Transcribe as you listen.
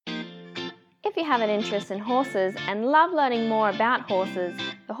If you have an interest in horses and love learning more about horses,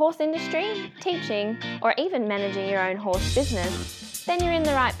 the horse industry, teaching, or even managing your own horse business, then you're in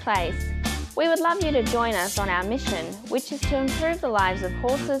the right place. We would love you to join us on our mission, which is to improve the lives of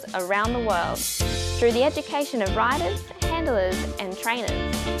horses around the world through the education of riders, handlers, and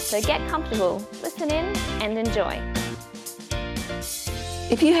trainers. So get comfortable, listen in, and enjoy.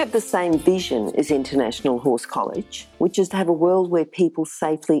 If you have the same vision as International Horse College, which is to have a world where people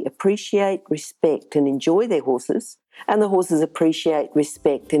safely appreciate, respect and enjoy their horses, and the horses appreciate,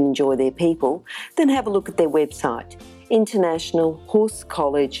 respect and enjoy their people, then have a look at their website,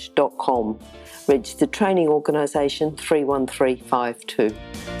 internationalhorsecollege.com. Registered Training Organisation 31352.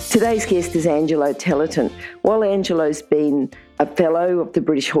 Today's guest is Angelo Tellerton. While Angelo's been a fellow of the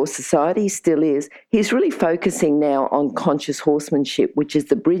British Horse Society, still is, he's really focusing now on conscious horsemanship, which is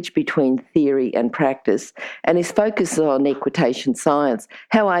the bridge between theory and practice, and his focus is on equitation science.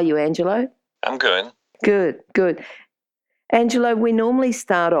 How are you, Angelo? I'm good. Good. Angelo, we normally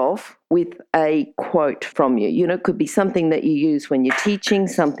start off with a quote from you. You know, it could be something that you use when you're teaching,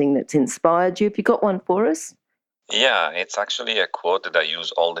 something that's inspired you. Have you got one for us? Yeah, it's actually a quote that I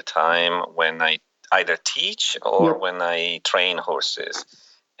use all the time when I either teach or when I train horses.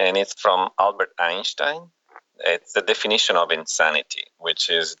 And it's from Albert Einstein. It's the definition of insanity, which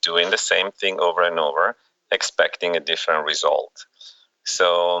is doing the same thing over and over, expecting a different result.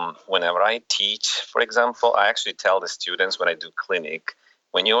 So whenever I teach, for example, I actually tell the students when I do clinic,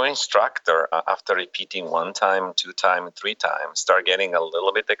 when you're an instructor, after repeating 1 time, 2 times, 3 times, start getting a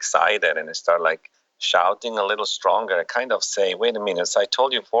little bit excited and start like shouting a little stronger and kind of say, wait a minute, so I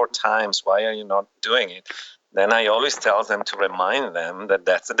told you 4 times, why are you not doing it? Then I always tell them to remind them that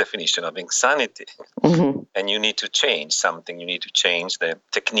that's the definition of insanity. Mm-hmm. And you need to change something. You need to change the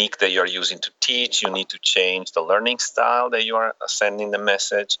technique that you're using to teach. You need to change the learning style that you are sending the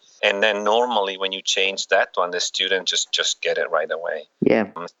message. And then normally when you change that one, the student just get it right away. Yeah.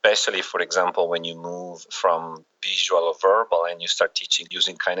 Especially, for example, when you move from visual or verbal and you start teaching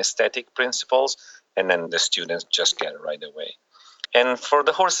using kinesthetic principles, and then the students just get it right away. And for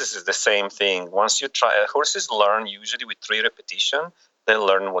the horses, it's the same thing. Once you try, horses learn usually with 3 repetitions, they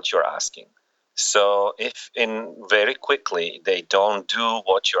learn what you're asking. So if very quickly they don't do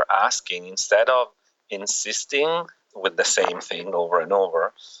what you're asking, instead of insisting with the same thing over and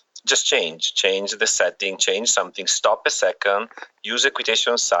over, just change the setting, change something, stop a second, use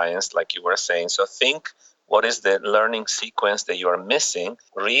equitation science like you were saying. So think, what is the learning sequence that you are missing,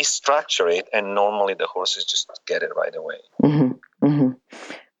 restructure it, and normally the horses just get it right away. Mm-hmm. Mm-hmm.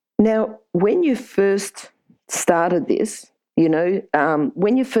 Now, when you first started this,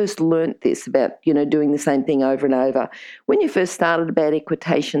 when you first learnt this about, doing the same thing over and over, when you first started about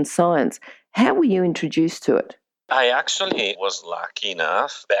equitation science, how were you introduced to it? I actually was lucky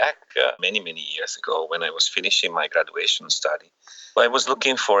enough back many, many years ago when I was finishing my graduation study. I was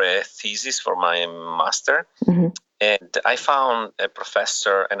looking for a thesis for my master, mm-hmm. and I found a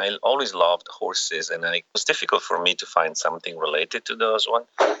professor, and I always loved horses, and it was difficult for me to find something related to those ones.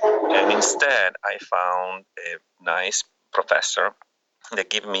 And instead, I found a nice professor that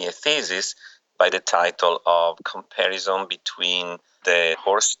gave me a thesis by the title of Comparison Between the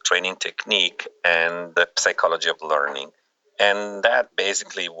Horse Training Technique and the Psychology of Learning. And that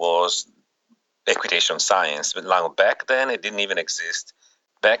basically was equitation science. But now back then, it didn't even exist.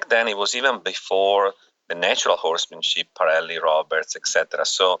 Back then, it was even before the natural horsemanship, Parelli, Roberts, etc.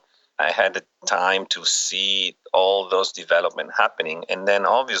 So I had the time to see all those development happening. And then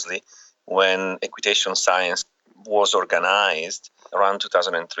obviously, when equitation science was organized around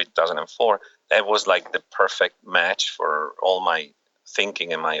 2003, 2004, that was like the perfect match for all my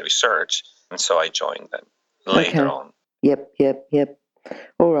thinking and my research. And so I joined them later on. Yep.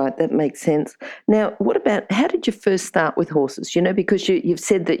 All right, that makes sense. Now, what about, how did you first start with horses? Because you've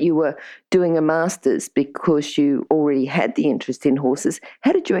said that you were doing a master's because you already had the interest in horses.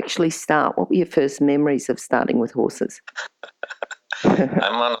 How did you actually start? What were your first memories of starting with horses?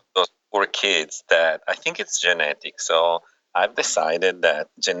 I'm one of those poor kids that I think it's genetic. So I've decided that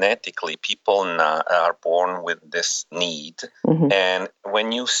genetically people are born with this need. Mm-hmm. And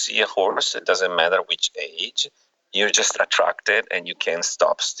when you see a horse, it doesn't matter which age, you're just attracted and you can't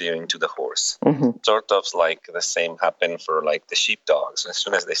stop steering to the horse. Mm-hmm. Sort of like the same happened for like the sheepdogs. As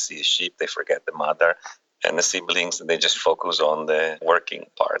soon as they see a sheep, they forget the mother and the siblings, and they just focus on the working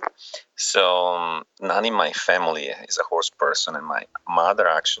part. So none in my family is a horse person, and my mother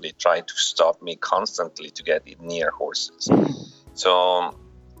actually tried to stop me constantly to get near horses. So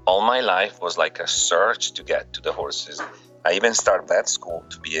all my life was like a search to get to the horses. I even started vet school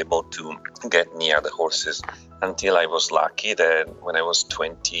to be able to get near the horses until I was lucky that when I was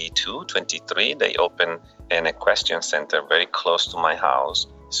 22, 23, they opened an equestrian center very close to my house.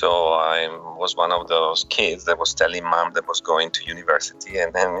 So I was one of those kids that was telling mom that was going to university,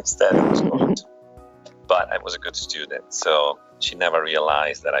 and then instead I was going to. But I was a good student, so she never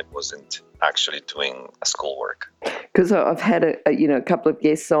realized that I wasn't actually doing schoolwork. Because I've had a couple of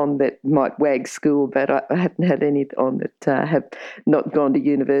guests on that might wag school, but I haven't had any on that have not gone to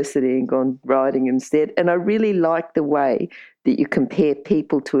university and gone riding instead. And I really like the way that you compare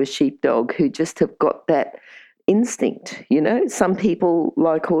people to a sheepdog who just have got that instinct. Some people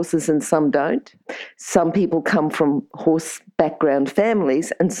like horses and some don't. Some people come from horse background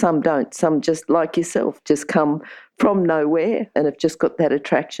families and some don't. Some, just like yourself, just come from nowhere and have just got that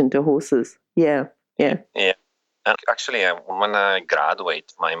attraction to horses. Yeah. And actually, when I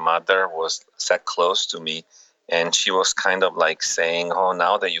graduated, my mother sat close to me, and she was kind of like saying, "Oh,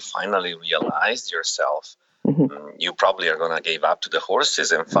 now that you finally realized yourself, you probably are going to give up to the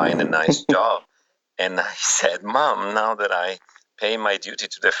horses and find a nice job." And I said, "Mom, now that I pay my duty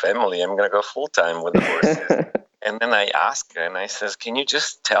to the family, I'm going to go full-time with the horses." And then I asked her, and I says, "Can you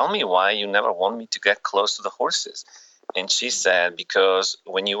just tell me why you never want me to get close to the horses?" And she said, "Because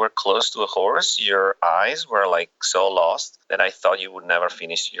when you were close to a horse, your eyes were like so lost that I thought you would never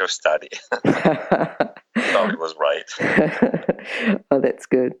finish your study." Probably was right. Oh, that's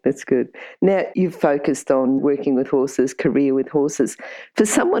good. That's good. Now, you've focused on working with horses, career with horses. For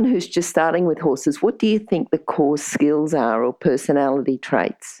someone who's just starting with horses, what do you think the core skills are or personality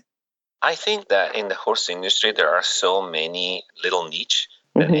traits? I think that in the horse industry, there are so many little niche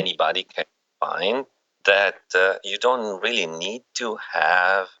that anybody can find that you don't really need to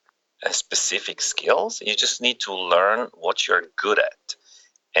have a specific skills. You just need to learn what you're good at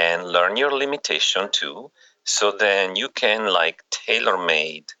and learn your limitation too. So then you can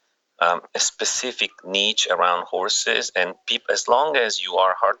tailor-made a specific niche around horses, and as long as you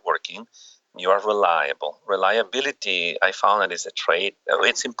are hardworking, you are reliable. Reliability, I found that is a trait.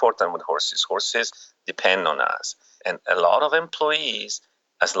 It's important with horses. Horses depend on us. And a lot of employees,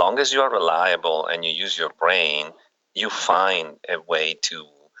 as long as you are reliable and you use your brain, you find a way to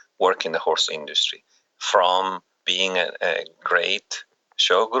work in the horse industry. From being a great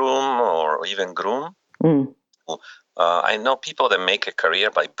show groom or even groom. I know people that make a career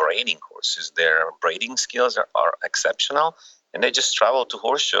by braiding horses. Their braiding skills are exceptional, and they just travel to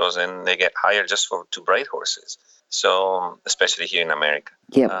horse shows and they get hired just to braid horses. So, especially here in America.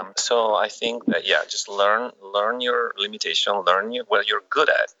 Yep. So I think that, just learn your limitation, learn what you're good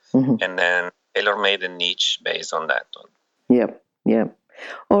at, and then tailor-made a niche based on that one. Yep.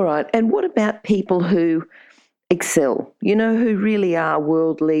 All right. And what about people who excel, who really are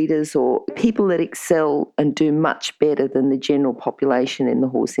world leaders or people that excel and do much better than the general population in the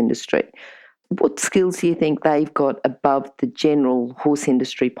horse industry? What skills do you think they've got above the general horse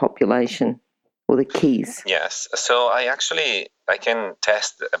industry population, or the keys? Yes. So I can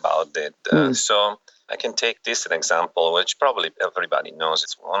test about it. So I can take this an example, which probably everybody knows.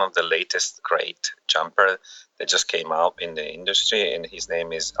 It's one of the latest great jumper that just came out in the industry, and his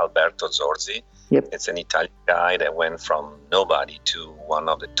name is Alberto Zorzi. Yep. It's an Italian guy that went from nobody to one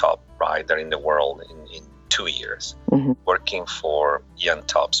of the top rider in the world in 2 years, working for Ian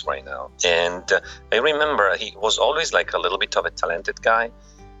Tops right now. And I remember he was always like a little bit of a talented guy.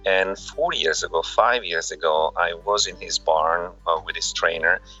 And 5 years ago, I was in his barn with his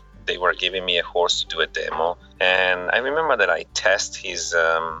trainer. They were giving me a horse to do a demo. And I remember that I test his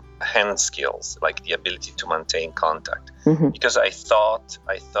hand skills, like the ability to maintain contact. Because I thought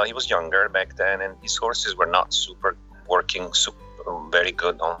he was younger back then, and his horses were not very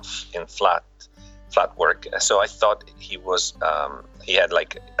good in flat work. So I thought he had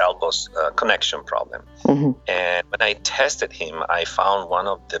like elbows connection problem. And when I tested him, I found one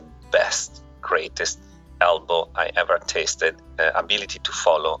of the greatest elbow I ever tasted, ability to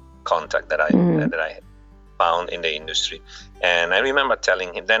follow contact that I found in the industry. And I remember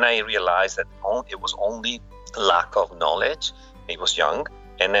telling him, then I realized that it was only lack of knowledge. He was young.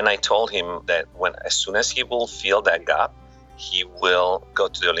 And then I told him that as soon as he will fill that gap, he will go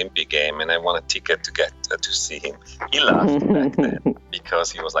to the Olympic game, and I want a ticket to get to see him. He laughed back then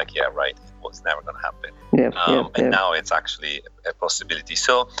because he was like, yeah, right, it was never going to happen. And now it's actually a possibility.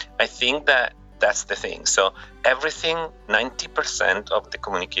 So I think that's the thing. So everything, 90% of the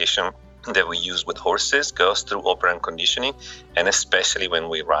communication that we use with horses goes through operant conditioning, and especially when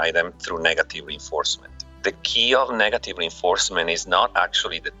we ride them through negative reinforcement. The key of negative reinforcement is not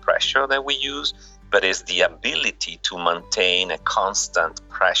actually the pressure that we use, but it's the ability to maintain a constant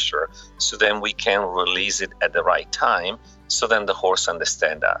pressure so then we can release it at the right time, so then the horse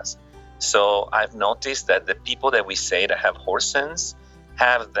understands us. So I've noticed that the people that we say that have horse sense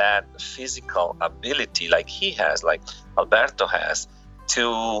have that physical ability like he has, like Alberto has,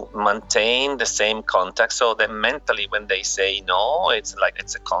 to maintain the same contact, so that mentally when they say no, it's like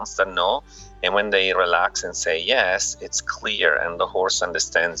it's a constant no, and when they relax and say yes, it's clear and the horse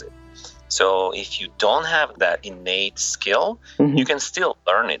understands it. So if you don't have that innate skill, you can still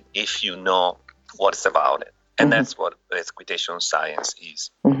learn it if you know what's about it. And that's what equitation science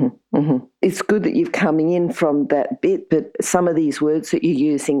is. It's good that you've come in from that bit, but some of these words that you're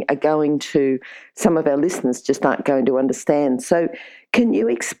using are going to, some of our listeners just aren't going to understand. So can you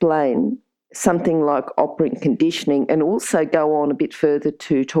explain something like operant conditioning and also go on a bit further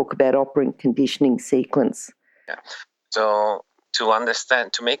to talk about operant conditioning sequence? Yeah. So to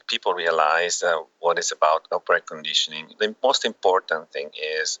understand, to make people realize what is about operant conditioning, the most important thing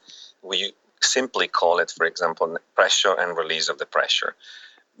is we simply call it, for example, pressure and release of the pressure.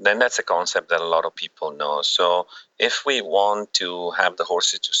 Then that's a concept that a lot of people know. So if we want to have the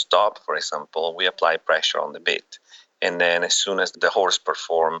horses to stop, for example, we apply pressure on the bit. And then as soon as the horse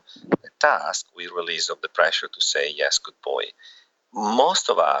performs the task, we release of the pressure to say, yes, good boy. Most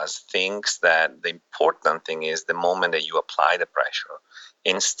of us thinks that the important thing is the moment that you apply the pressure.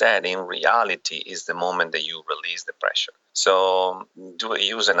 Instead, in reality, is the moment that you release the pressure. So do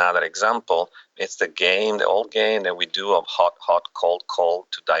use another example. It's the old game that we do of hot, hot, cold, cold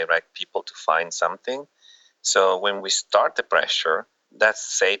to direct people to find something. So when we start the pressure, that's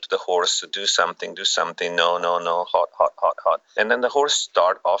say to the horse to do something, no, hot, hot, hot, hot. And then the horse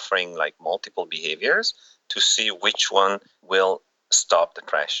start offering like multiple behaviors to see which one will stop the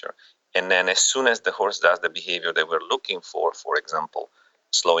pressure. And then as soon as the horse does the behavior that we're looking for example,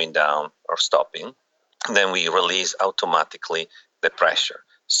 slowing down or stopping, then we release automatically the pressure.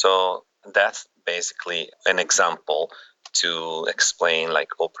 So that's basically an example to explain like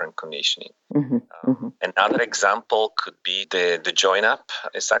operant conditioning. Another example could be the join up.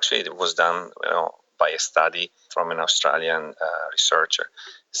 It was done by a study from an Australian researcher.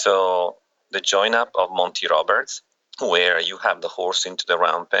 So the join up of Monty Roberts, where you have the horse into the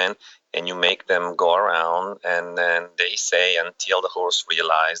round pen and you make them go around, and then they say until the horse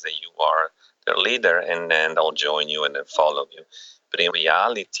realizes that you are their leader, and then they'll join you and then follow you. But in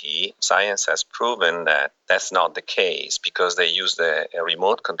reality, science has proven that that's not the case, because they used a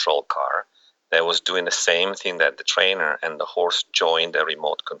remote control car that was doing the same thing that the trainer, and the horse joined the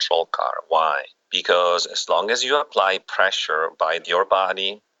remote control car. Why? Because as long as you apply pressure by your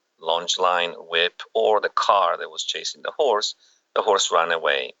body, lunge line, whip, or the car that was chasing the horse ran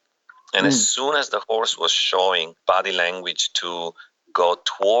away. And as soon as the horse was showing body language to go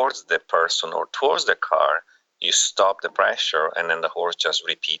towards the person or towards the car, you stop the pressure, and then the horse just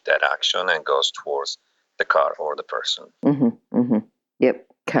repeat that action and goes towards the car or the person. Yep.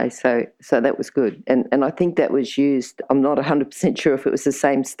 Okay, so that was good. And I think that was used, I'm not 100% sure if it was the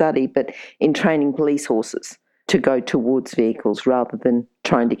same study, but in training police horses to go towards vehicles rather than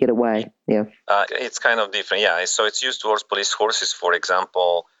trying to get away. Yeah. It's kind of different, yeah. So it's used towards police horses, for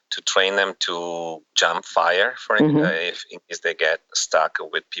example, to train them to jump fire, if in case they get stuck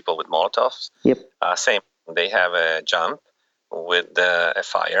with people with Molotovs. Yep. Same, they have a jump with a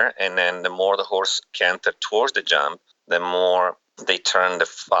fire, and then the more the horse canter towards the jump, the more they turn the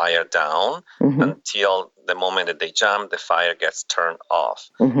fire down until the moment that they jump, the fire gets turned off.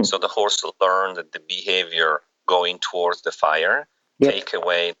 So the horse will learn that the behavior going towards the fire, take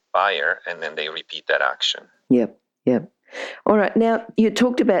away the fire, and then they repeat that action. Yep. All right. Now, you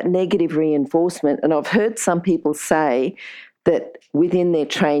talked about negative reinforcement, and I've heard some people say that within their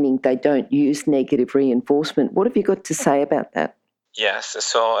training they don't use negative reinforcement. What have you got to say about that? Yes.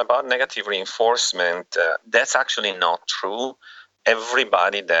 So about negative reinforcement, that's actually not true.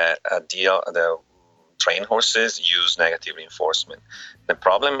 Everybody that the train horses use negative reinforcement. The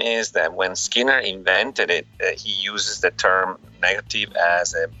problem is that when Skinner invented it, he uses the term negative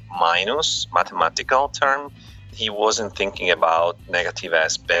as a minus mathematical term. He wasn't thinking about negative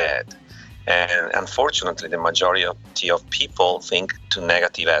as bad. And unfortunately, the majority of people think to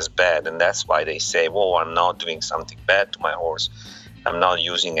negative as bad. And that's why they say, well, I'm not doing something bad to my horse. I'm not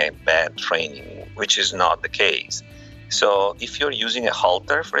using a bad training, which is not the case. So if you're using a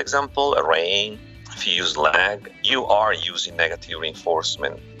halter, for example, a rein, if you use lag, you are using negative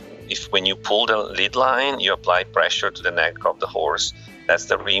reinforcement. When you pull the lead line, you apply pressure to the neck of the horse. That's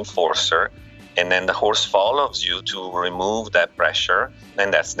the reinforcer. And then the horse follows you to remove that pressure,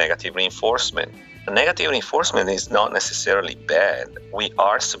 and that's negative reinforcement. Negative reinforcement is not necessarily bad. We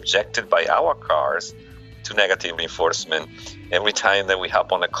are subjected by our cars to negative reinforcement. Every time that we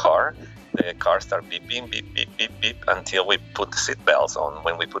hop on a car, the car starts beeping, beep, beep, beep, beep, until we put the seatbelts on.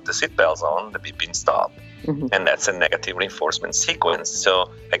 When we put the seatbelts on, the beeping stops. Mm-hmm. And that's a negative reinforcement sequence. So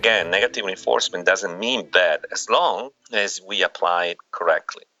again, negative reinforcement doesn't mean bad as long as we apply it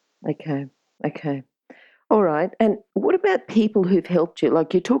correctly. Okay. All right. And what about people who've helped you?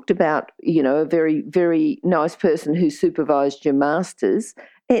 Like you talked about, a very, very nice person who supervised your masters.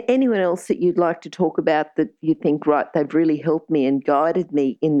 Anyone else that you'd like to talk about that you think, right, they've really helped me and guided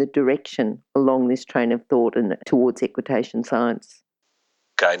me in the direction along this train of thought and towards equitation science?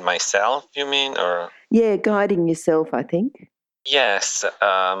 Guide myself, you mean? Or yeah, guiding yourself, I think. Yes.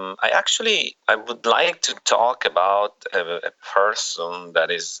 I would like to talk about a person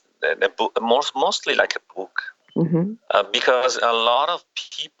that is a book, mostly like a book. Mm-hmm. Because a lot of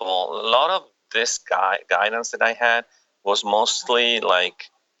this guidance that I had was mostly like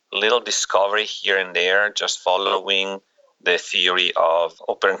little discovery here and there, just following the theory of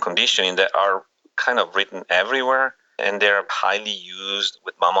operant conditioning that are kind of written everywhere, and they're highly used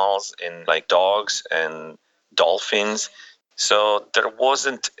with mammals and like dogs and dolphins. So there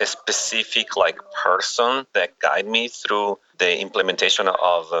wasn't a specific like person that guided me through the implementation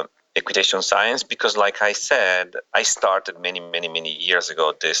of equitation science, because like I said, I started many years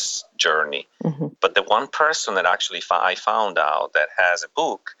ago this journey. Mm-hmm. But the one person that actually I found out that has a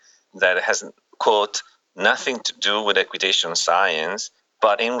book that has, quote, nothing to do with equitation science,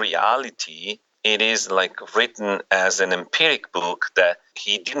 but in reality, it is like written as an empiric book that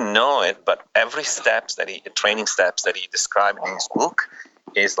he didn't know it, but every training steps that he described in his book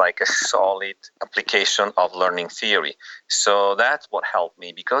is like a solid application of learning theory. So that's what helped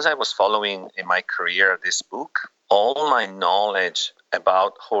me, because I was following in my career this book. All my knowledge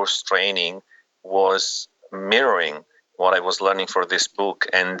about horse training was mirroring what I was learning for this book.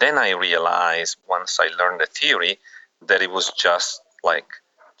 And then I realized, once I learned the theory, that it was just like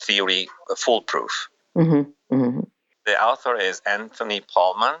theory foolproof. Mm-hmm. Mm-hmm. The author is Anthony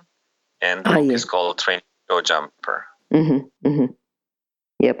Paulman, and the book is called Training Show Jumper. Mm-hmm. Mm-hmm.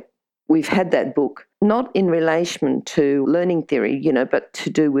 Yep. We've had that book, not in relation to learning theory, but to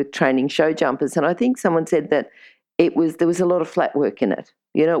do with training show jumpers. And I think someone said that there was a lot of flat work in it.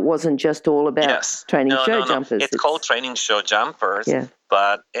 It wasn't just all about training show jumpers. It's called Training Show Jumpers,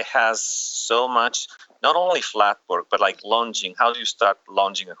 but it has so much, not only flat work, but like lunging. How do you start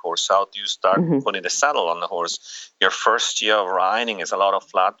lunging a horse? How do you start putting the saddle on the horse? Your first year of riding is a lot of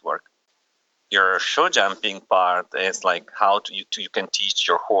flat work. Your show jumping part is like how you can teach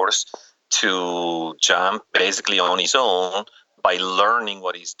your horse to jump basically on his own by learning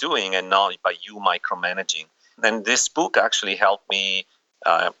what he's doing and not by you micromanaging. And this book actually helped me.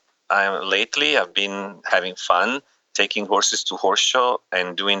 Lately, I've been having fun taking horses to horse show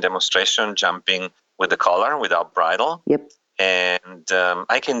and doing demonstration jumping with the collar without bridle. Yep. And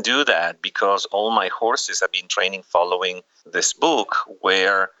I can do that because all my horses have been training following this book,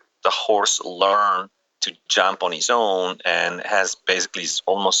 where the horse learn to jump on his own and has basically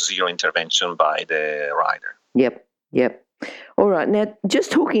almost zero intervention by the rider. Yep. All right. Now,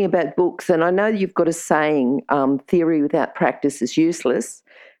 just talking about books, and I know you've got a saying, theory without practice is useless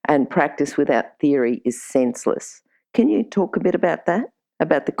and practice without theory is senseless. Can you talk a bit about that,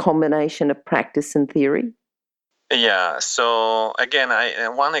 about the combination of practice and theory? Yeah. So again,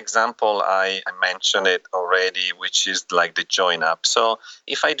 one example, I mentioned it already, which is like the join up. So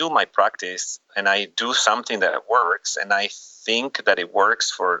if I do my practice and I do something that works and I think that it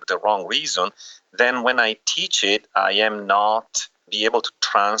works for the wrong reason, then when I teach it, I am not be able to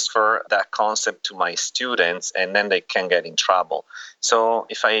transfer that concept to my students, and then they can get in trouble. So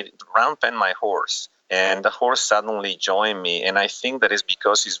if I round pen my horse and the horse suddenly join me, and I think that is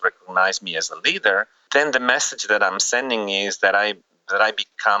because he's recognized me as a leader, then the message that I'm sending is that I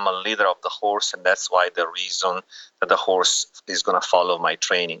become a leader of the horse, and that's why the reason that the horse is going to follow my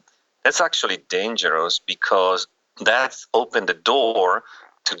training. That's actually dangerous, because that's opened the door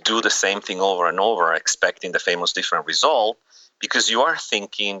to do the same thing over and over, expecting the famous different result, because you are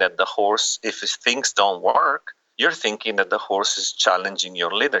thinking that the horse, if things don't work, you're thinking that the horse is challenging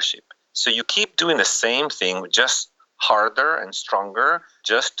your leadership. So you keep doing the same thing, just harder and stronger,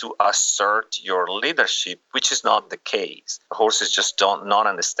 just to assert your leadership, which is not the case. The horses just not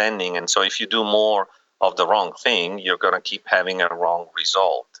understanding, and so if you do more of the wrong thing, you're going to keep having a wrong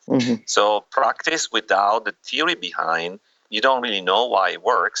result. Mm-hmm. So practice without the theory behind, you don't really know why it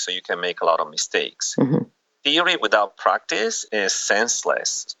works, so you can make a lot of mistakes. Mm-hmm. Theory without practice is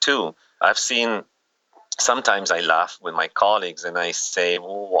senseless too. I've seen, sometimes I laugh with my colleagues and I say,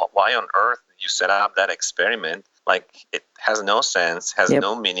 well, why on earth you set up that experiment, like it has no sense, has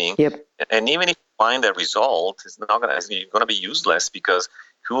no meaning. And even if you find a result, it's going to be useless, because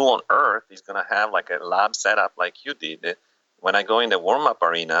who on earth is going to have like a lab setup like you did? When I go in the warm-up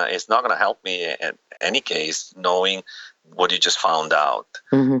arena, it's not going to help me in any case knowing what you just found out.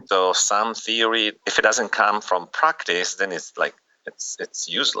 So some theory, if it doesn't come from practice, then it's like it's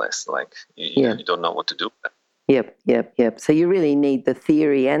useless. Like you don't know what to do. Yep. So you really need the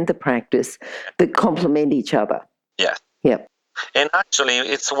theory and the practice that complement each other. Yep. And actually,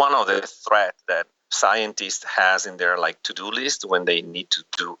 it's one of the threats that scientists has in their like to-do list when they need to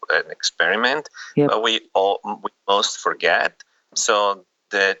do an experiment. But we most forget. So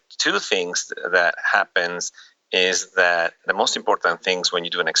the two things that happens is that the most important things when you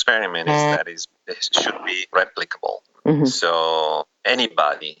do an experiment is that it should be replicable. So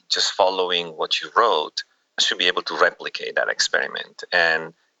anybody just following what you wrote should be able to replicate that experiment.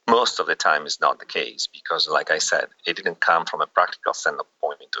 And most of the time is not the case, because like I said, it didn't come from a practical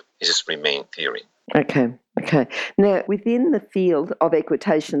standpoint. It just remained theory. Okay. Now, within the field of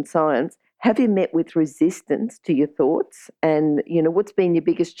equitation science, have you met with resistance to your thoughts? And, what's been your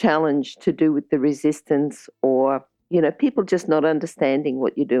biggest challenge to do with the resistance, or, people just not understanding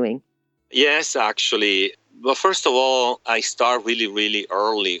what you're doing? Yes, actually. Well, first of all, I start really, really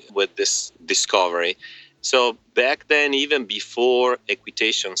early with this discovery. So back then, even before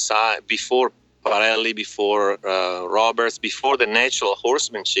equitation science, before Parelli, before Roberts, before the natural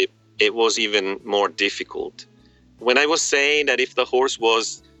horsemanship, it was even more difficult. When I was saying that if the horse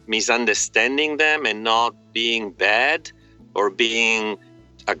was misunderstanding them and not being bad or being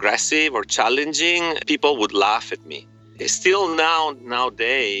aggressive or challenging, people would laugh at me. Still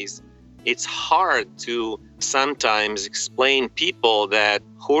nowadays, it's hard to sometimes explain people that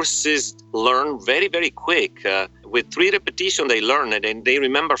horses learn very, very quick. With 3 repetitions, they learn it and they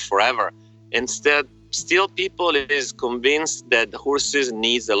remember forever. Instead, still people is convinced that horses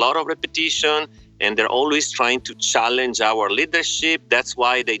needs a lot of repetition, and they're always trying to challenge our leadership. That's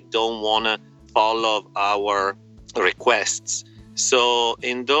why they don't want to follow our requests. So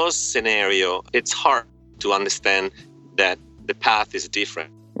in those scenarios, it's hard to understand that the path is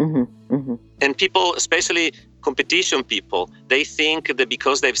different. And people, especially competition people, they think that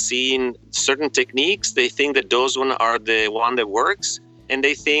because they've seen certain techniques, they think that those one are the one that works. And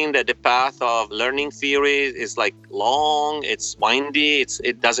they think that the path of learning theory is like long, it's windy,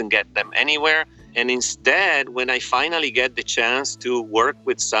 it doesn't get them anywhere. And instead, when I finally get the chance to work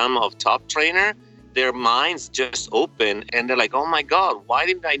with some of top trainer, their minds just open and they're like, oh my God, why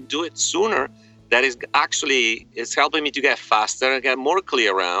didn't I do it sooner? That is actually, it's helping me to get faster, get more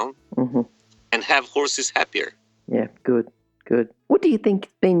clear around, and have horses happier. Yeah, good. What do you think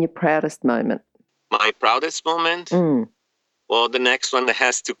has been your proudest moment? My proudest moment? Well, the next one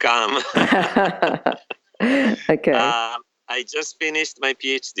has to come. Okay. I just finished my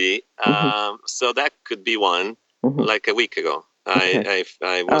PhD, so that could be one. Like a week ago, I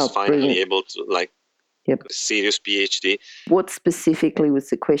was finally able to serious PhD. What specifically was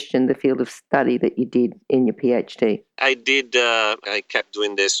the question, the field of study that you did in your PhD? I kept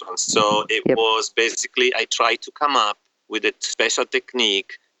doing this one. So it was basically, I tried to come up with a special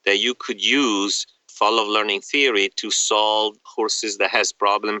technique that you could use, follow learning theory, to solve horses that has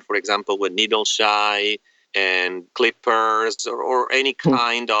problem, for example, with needle shy and clippers or any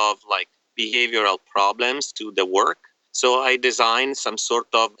kind of like behavioral problems to the work. So I designed some sort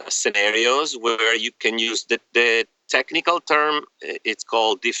of scenarios where you can use the technical term, it's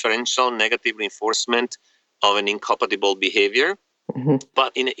called differential negative reinforcement of an incompatible behavior.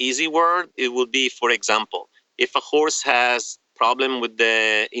 But in an easy word, it would be, for example, if a horse has problem with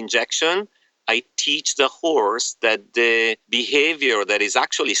the injection, I teach the horse that the behavior that is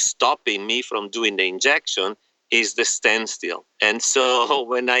actually stopping me from doing the injection is the standstill. And so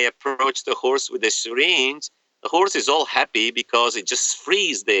when I approach the horse with the syringe, the horse is all happy because it just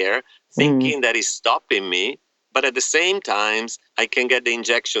frees there, thinking that he's stopping me. But at the same time, I can get the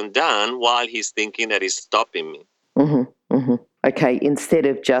injection done while he's thinking that he's stopping me. Okay, instead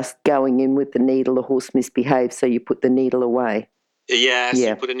of just going in with the needle, the horse misbehaves, so you put the needle away. Yes,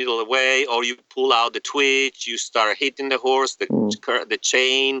 you put the needle away, or you pull out the twitch, you start hitting the horse, the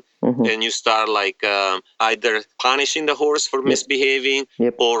chain, and you start either punishing the horse for misbehaving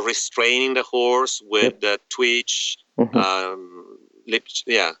or restraining the horse with the twitch, lips.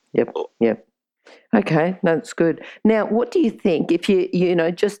 Okay, that's good. Now, what do you think if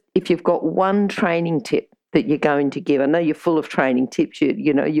if you've got one training tip that you're going to give? I know you're full of training tips.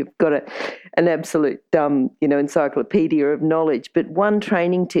 You've got an absolute encyclopedia of knowledge. But one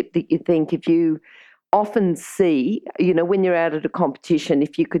training tip that you think, if you often see, when you're out at a competition,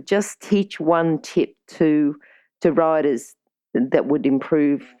 if you could just teach one tip to riders that would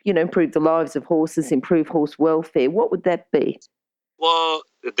improve the lives of horses, improve horse welfare, what would that be? Well,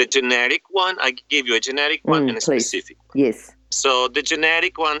 the generic one, I give you a generic one and a specific one. Yes. So the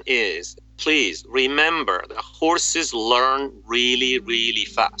generic one is, please remember that horses learn really, really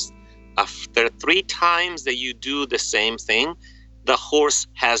fast. After 3 times that you do the same thing, the horse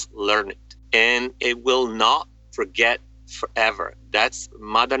has learned it, and it will not forget forever. That's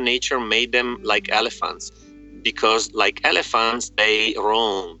Mother Nature made them like elephants, because like elephants, they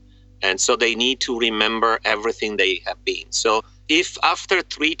roam. And so they need to remember everything they have been. So if after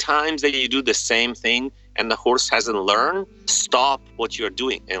 3 times that you do the same thing and the horse hasn't learned, stop what you're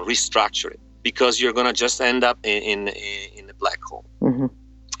doing and restructure it, because you're going to just end up in a black hole. Mm-hmm.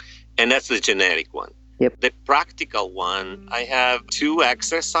 And that's the generic one. Yep. The practical one, I have 2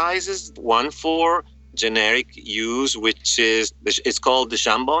 exercises, one for generic use, which is, it's called the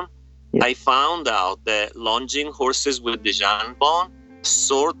jambon. Yep. I found out that lunging horses with the jambon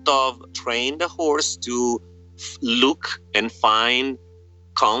sort of train the horse to look and find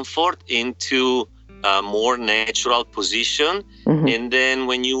comfort into a more natural position. Mm-hmm. And then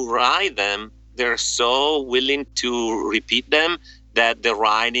when you ride them, they're so willing to repeat them that the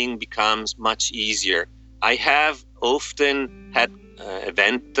riding becomes much easier. I have often had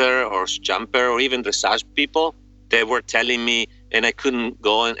eventer or jumper or even dressage people. They were telling me, and I couldn't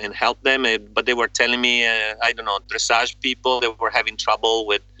go and help them, but they were telling me, dressage people, they were having trouble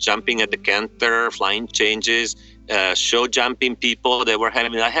with jumping at the canter, flying changes, show jumping people,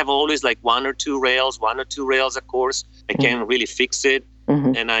 I have always like 1 or 2 rails a course. I can't really fix it.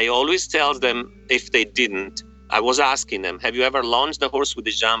 Mm-hmm. And I always tell them, if they didn't, I was asking them, have you ever lunged a horse with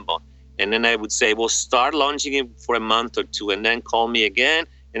the jambon? And then I would say, well, start lunging it for a month or 2 and then call me again.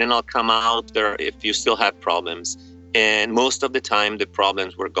 And then I'll come out there if you still have problems. And most of the time, the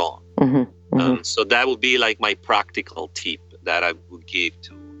problems were gone. Mm-hmm. Mm-hmm. So that would be like my practical tip that I would give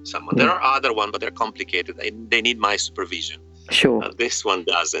to someone. Mm-hmm. There are other ones, but they're complicated. They need my supervision. Sure. This one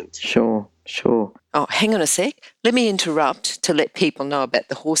doesn't. Sure. Oh, hang on a sec. Let me interrupt to let people know about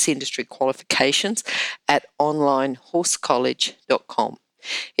the horse industry qualifications at onlinehorsecollege.com.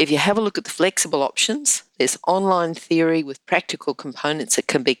 If you have a look at the flexible options, there's online theory with practical components that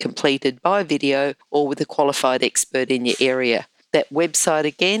can be completed by video or with a qualified expert in your area. That website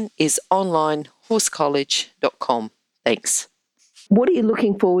again is onlinehorsecollege.com. Thanks. What are you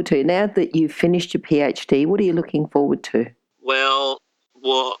looking forward to now that you've finished your PhD? What are you looking forward to? Well,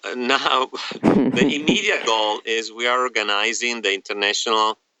 now the immediate goal is we are organizing the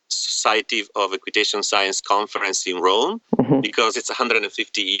International Society of Equitation Science Conference in Rome, mm-hmm. because it's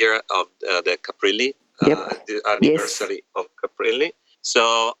 150 year of the Caprilli, the anniversary of Caprilli.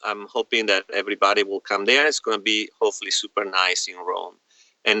 So I'm hoping that everybody will come there. It's going to be hopefully super nice in Rome.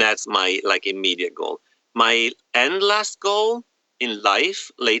 And that's my immediate goal. My last goal in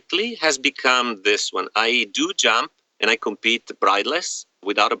life lately has become this one. I do jump and I compete bridleless,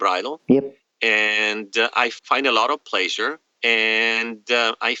 without a bridle. Yep. And I find a lot of pleasure, and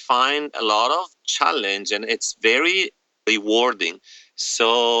I find a lot of challenge, and it's very rewarding.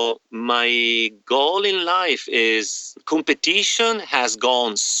 So my goal in life is, competition has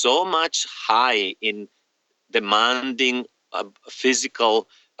gone so much high in demanding physical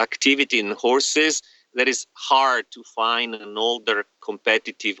activity in horses that it's hard to find an older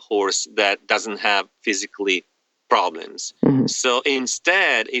competitive horse that doesn't have physically problems. Mm-hmm. So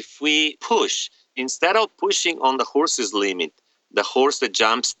instead, if we push, instead of pushing on the horse's limit, the horse that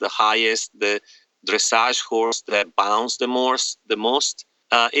jumps the highest, the dressage horse that bounds the most,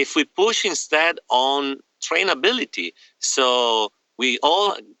 if we push instead on trainability, so we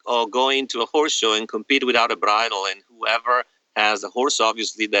all go into a horse show and compete without a bridle, and whoever has a horse,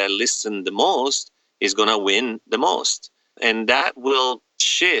 obviously, that listens the most is going to win the most. And that will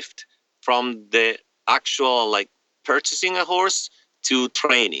shift from the actual, purchasing a horse to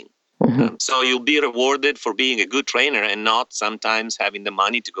training. Mm-hmm. So you'll be rewarded for being a good trainer and not sometimes having the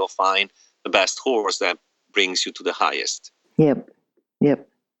money to go find the best horse that brings you to the highest. Yep.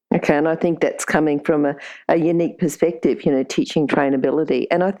 Okay, and I think that's coming from a unique perspective, teaching trainability.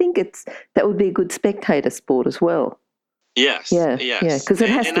 And I think that would be a good spectator sport as well. Yes. Yeah, because it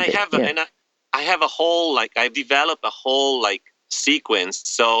has to be. I have a whole, I've developed a whole, sequence,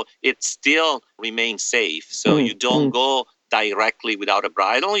 so it still remains safe. So you don't go directly without a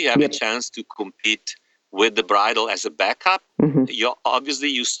bridle. You have a chance to compete with the bridle as a backup. Mm-hmm. You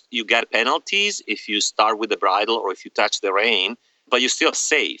get penalties if you start with the bridle or if you touch the rein, but you're still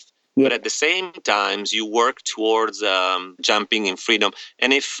safe. Yep. But at the same time, you work towards jumping in freedom.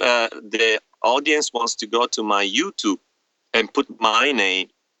 And if the audience wants to go to my YouTube and put my name,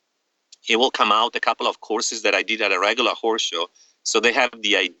 it will come out a couple of courses that I did at a regular horse show. So they have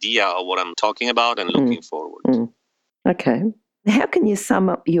the idea of what I'm talking about and looking forward. Okay. How can you sum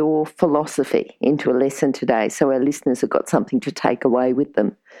up your philosophy into a lesson today so our listeners have got something to take away with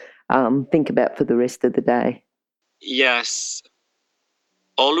them, think about for the rest of the day? Yes.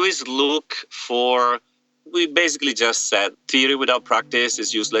 Always look for, we basically just said, theory without practice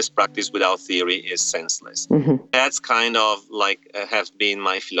is useless, practice without theory is senseless. That's kind of like has been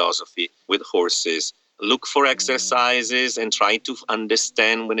my philosophy with horses. Look for exercises and try to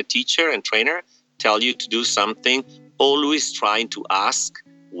understand when a teacher and trainer tell you to do something, always trying to ask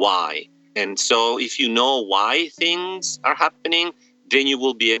why. And so if you know why things are happening, then you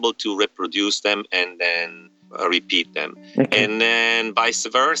will be able to reproduce them and then repeat them. Okay. And then vice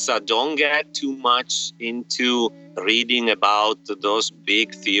versa, don't get too much into reading about those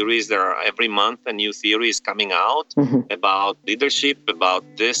big theories. There are every month a new theory is coming out about leadership, about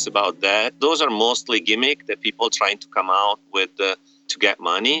this, about that. Those are mostly gimmick that people trying to come out with to get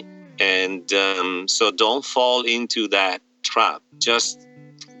money. And so don't fall into that trap. Just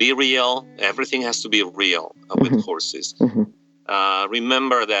be real. Everything has to be real with horses.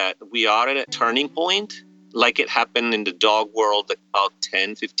 Remember that we are at a turning point, like it happened in the dog world about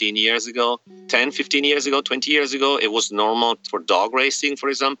 10, 15 years ago. 10, 15 years ago, 20 years ago, it was normal for dog racing, for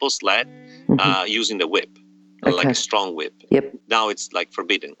example, sled, using the whip, like a strong whip. Now it's like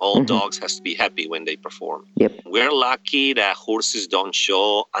forbidden. All dogs has to be happy when they perform. We're lucky that horses don't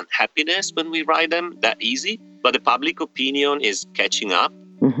show unhappiness when we ride them that easy, but the public opinion is catching up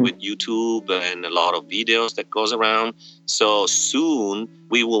with YouTube and a lot of videos that goes around. So soon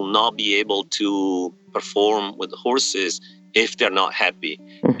we will not be able to perform with the horses if they're not happy.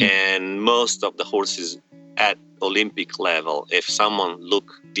 And most of the horses at Olympic level, if someone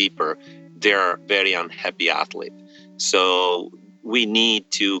look deeper, they're very unhappy athlete. So we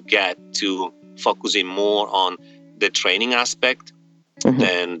need to get to focusing more on the training aspect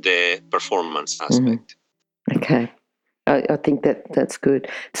than the performance aspect. Okay. I think that's good.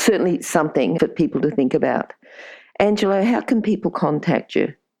 Certainly something for people to think about. Angelo, how can people contact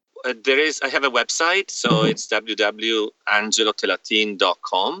you? I have a website, so it's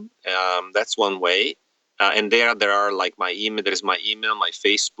www.angelotelatin.com. That's one way. And there are like my email, there's my email, my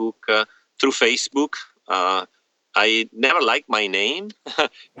Facebook. Through Facebook, I never liked my name, but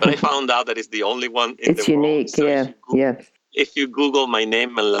I found out that it's the only one in the world. It's unique, so if you Google my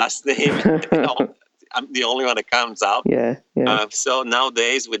name and last name, I'm the only one that comes out. So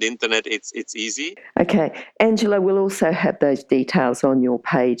nowadays with internet, it's easy. Okay. Angelo, we'll also have those details on your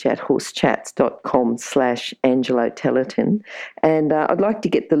page at horsechats.com/Angelo Telatin. And I'd like to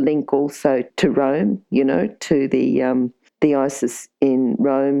get the link also to Rome, to the ISIS in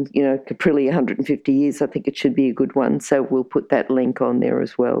Rome, Caprilli 150 years. I think it should be a good one. So we'll put that link on there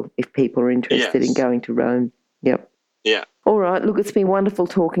as well if people are interested in going to Rome. Yeah. All right. Look, it's been wonderful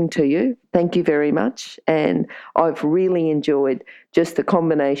talking to you. Thank you very much. And I've really enjoyed just the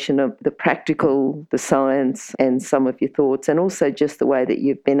combination of the practical, the science, and some of your thoughts, and also just the way that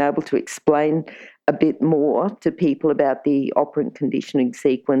you've been able to explain a bit more to people about the operant conditioning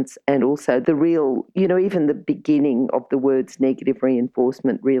sequence and also the real, even the beginning of the words negative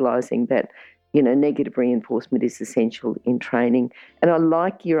reinforcement, realising that, negative reinforcement is essential in training. And I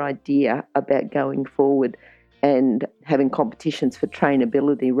like your idea about going forward and having competitions for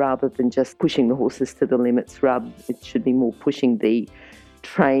trainability rather than just pushing the horses to the limits. It should be more pushing the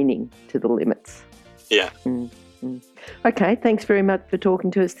training to the limits. Okay, thanks very much for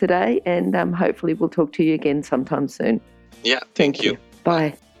talking to us today, and hopefully we'll talk to you again sometime soon. Thank you.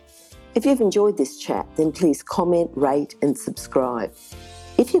 Bye. If you've enjoyed this chat, then please comment, rate and subscribe.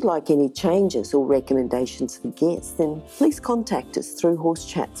 If you'd like any changes or recommendations for guests, then please contact us through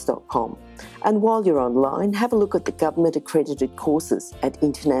horsechats.com. And while you're online, have a look at the government-accredited courses at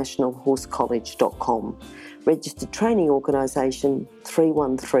internationalhorsecollege.com. Registered Training Organisation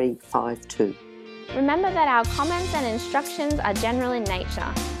 31352. Remember that our comments and instructions are general in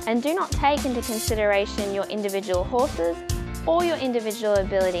nature and do not take into consideration your individual horses or your individual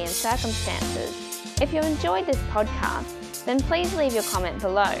ability and circumstances. If you enjoyed this podcast, then please leave your comment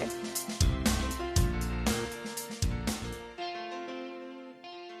below.